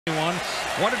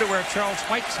Wanted to wear Charles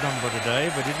White's number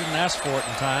today, but he didn't ask for it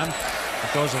in time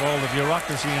because of all the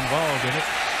bureaucracy involved in it.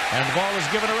 And the ball is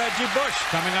given to Reggie Bush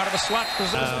coming out of a slot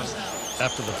position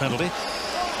after the penalty.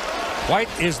 White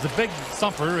is the big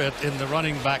thumper in the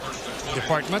running back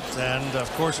department, and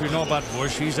of course we know about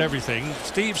Bush. He's everything.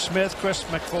 Steve Smith, Chris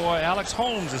McCoy, Alex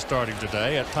Holmes is starting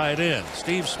today at tight end.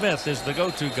 Steve Smith is the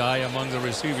go-to guy among the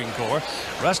receiving corps.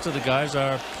 Rest of the guys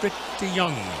are pretty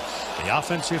young. The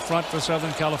offensive front for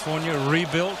Southern California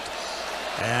rebuilt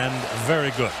and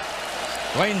very good.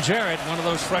 Wayne Jarrett, one of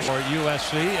those fresh for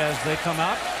USC, as they come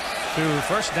out to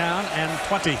first down and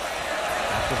 20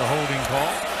 after the holding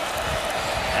call.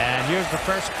 And here's the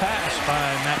first pass by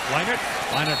Matt Leinart.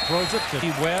 Leinart throws it to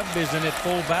Webb, is in it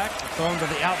fullback, thrown to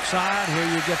the outside. Here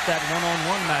you get that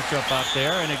one-on-one matchup out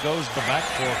there, and it goes to back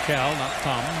for Cal, not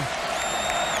Tom.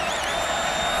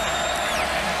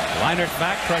 Leinart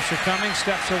back, pressure coming,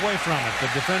 steps away from it. The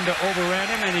defender overran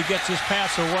him, and he gets his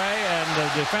pass away, and the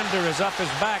defender is up his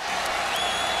back.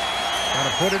 Got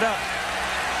to put it up.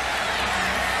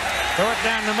 Throw it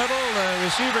down the middle. The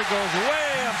receiver goes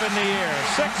way up in the air.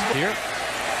 6 here.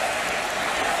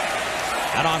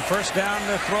 And on first down,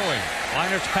 they're throwing.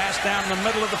 Leinart's pass down the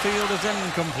middle of the field is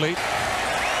incomplete.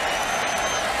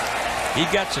 He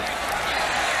gets it.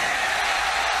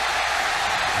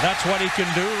 That's what he can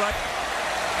do, right?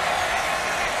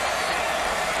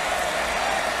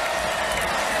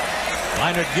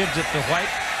 Leinart gives it to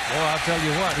White. Well, I'll tell you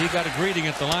what, he got a greeting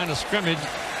at the line of scrimmage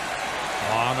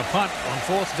on a punt on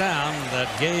fourth down that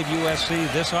gave USC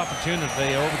this opportunity.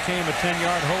 They overcame a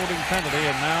 10-yard holding penalty,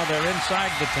 and now they're inside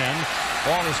the 10.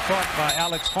 Ball is caught by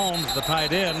Alex Holmes, the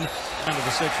tight end, into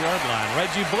the 6-yard line.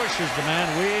 Reggie Bush is the man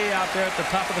way out there at the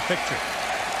top of the picture.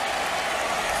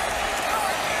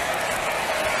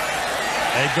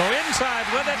 They go inside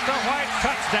with it to White.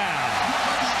 Touchdown.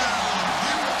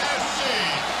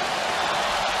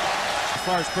 As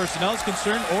far as personnel is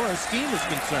concerned or a scheme is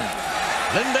concerned.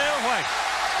 Lindale White,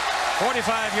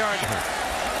 45-yard.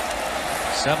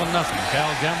 7-0. Cal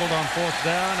gambled on fourth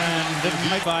down and didn't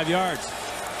make 5 yards.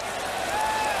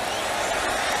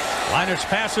 Leinart's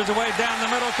passes away down the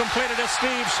middle, completed to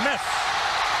Steve Smith.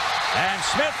 And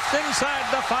Smith inside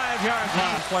the 5-yard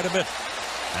line quite a bit.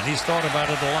 And he's thought about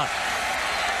it a lot.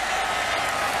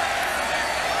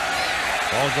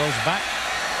 Ball goes back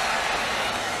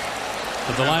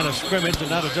to the line of scrimmage,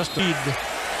 and that'll just lead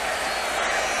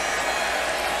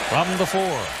from the 4.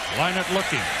 Leinart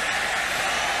looking.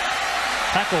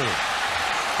 Tackle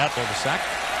at the sack.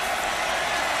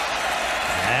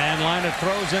 And Leinart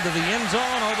throws into the end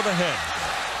zone over the head.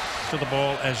 To the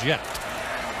ball as yet.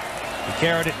 He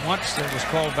carried it once. It was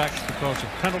called back because of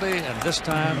penalty, and this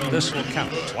time this will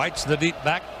count. White's the deep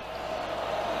back.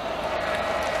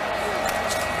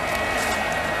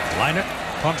 Leinart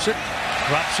pumps it,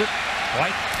 drops it.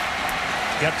 White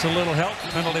gets a little help.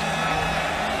 Penalty.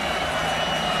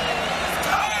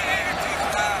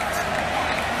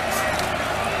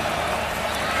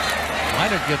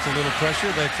 Leinart gets a little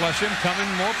pressure. They flush him. Coming,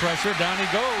 more pressure. Down he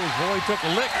goes. Boy, he took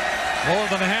a lick. More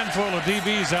than a handful of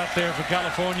DBs out there for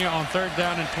California on third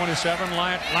down and 27.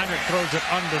 Leinart throws it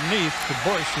underneath to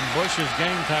Bush, and Bush is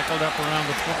game tackled up around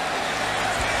the 20.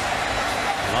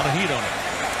 A lot of heat on it.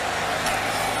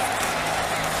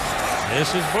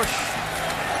 This is Bush.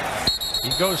 He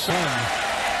goes home.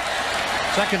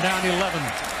 Second down, 11.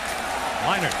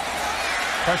 Leinart.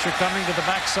 Pressure coming to the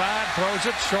backside. Throws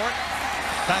it short.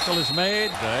 Tackle is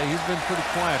made. He's been pretty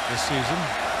quiet this season.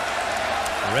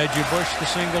 Reggie Bush, the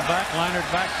single back. Leinart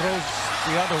back, throws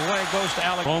the other way. Goes to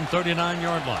Alex. Home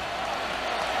 39-yard line.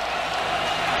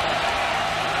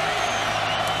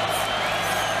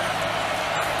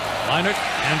 Leinart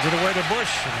hands it away to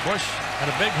Bush. And Bush had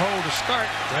a big hole to start.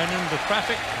 Ran into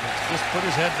traffic. Just put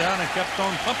his head down and kept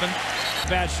on pumping.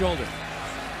 Bad shoulder.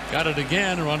 Got it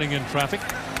again, running in traffic.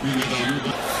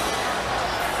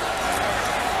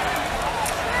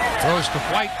 Throws to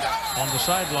White on the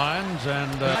sidelines,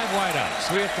 and 5 wideouts.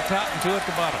 3 at the top and 2 at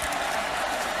the bottom.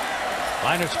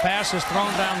 Leinart's pass is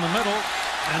thrown down the middle,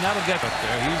 and that'll get up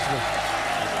there. He's the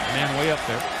man way up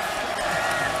there.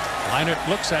 Leinart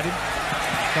looks at him,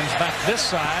 comes back this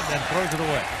side, and throws it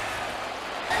away.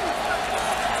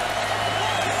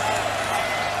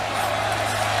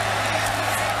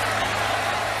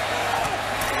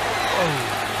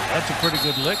 That's a pretty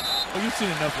good lick. Well, you've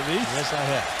seen enough of these. Yes, I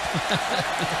have.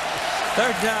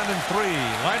 Third down and 3.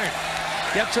 Leinart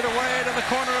gets it away to the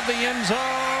corner of the end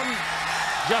zone.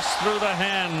 Just through the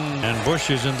hand. And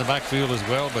Bush is in the backfield as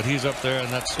well, but he's up there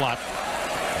in that slot.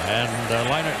 And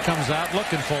Leinart comes out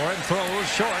looking for it and throws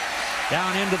short.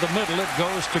 Down into the middle. It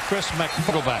goes to Chris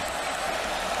McCoy.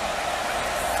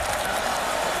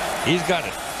 He's got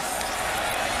it.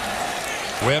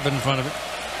 Webb in front of it.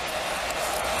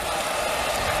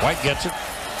 White gets it.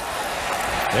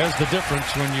 There's the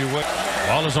difference when you win.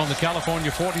 Ball is on the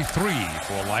California 43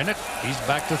 for Lynett. He's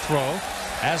back to throw.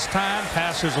 As time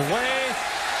passes away.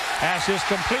 Pass is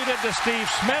completed to Steve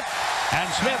Smith. And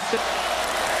Smith.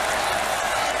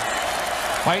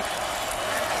 White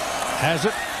has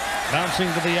it.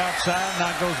 Bouncing to the outside.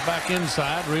 Now goes back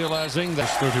inside. Realizing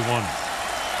that's 31.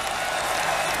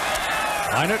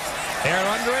 Lynett. Air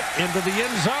under it. Into the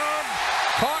end zone.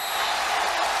 Caught.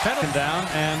 Penalty down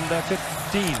and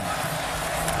 15.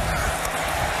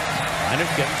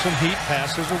 Lynett getting some heat.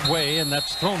 Passes away and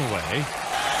that's thrown away.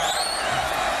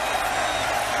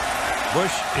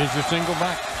 Bush is your single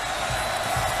back.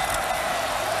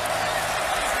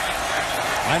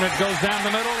 Lynett goes down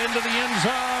the middle into the end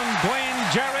zone. Dwayne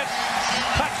Jarrett,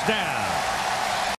 touchdown.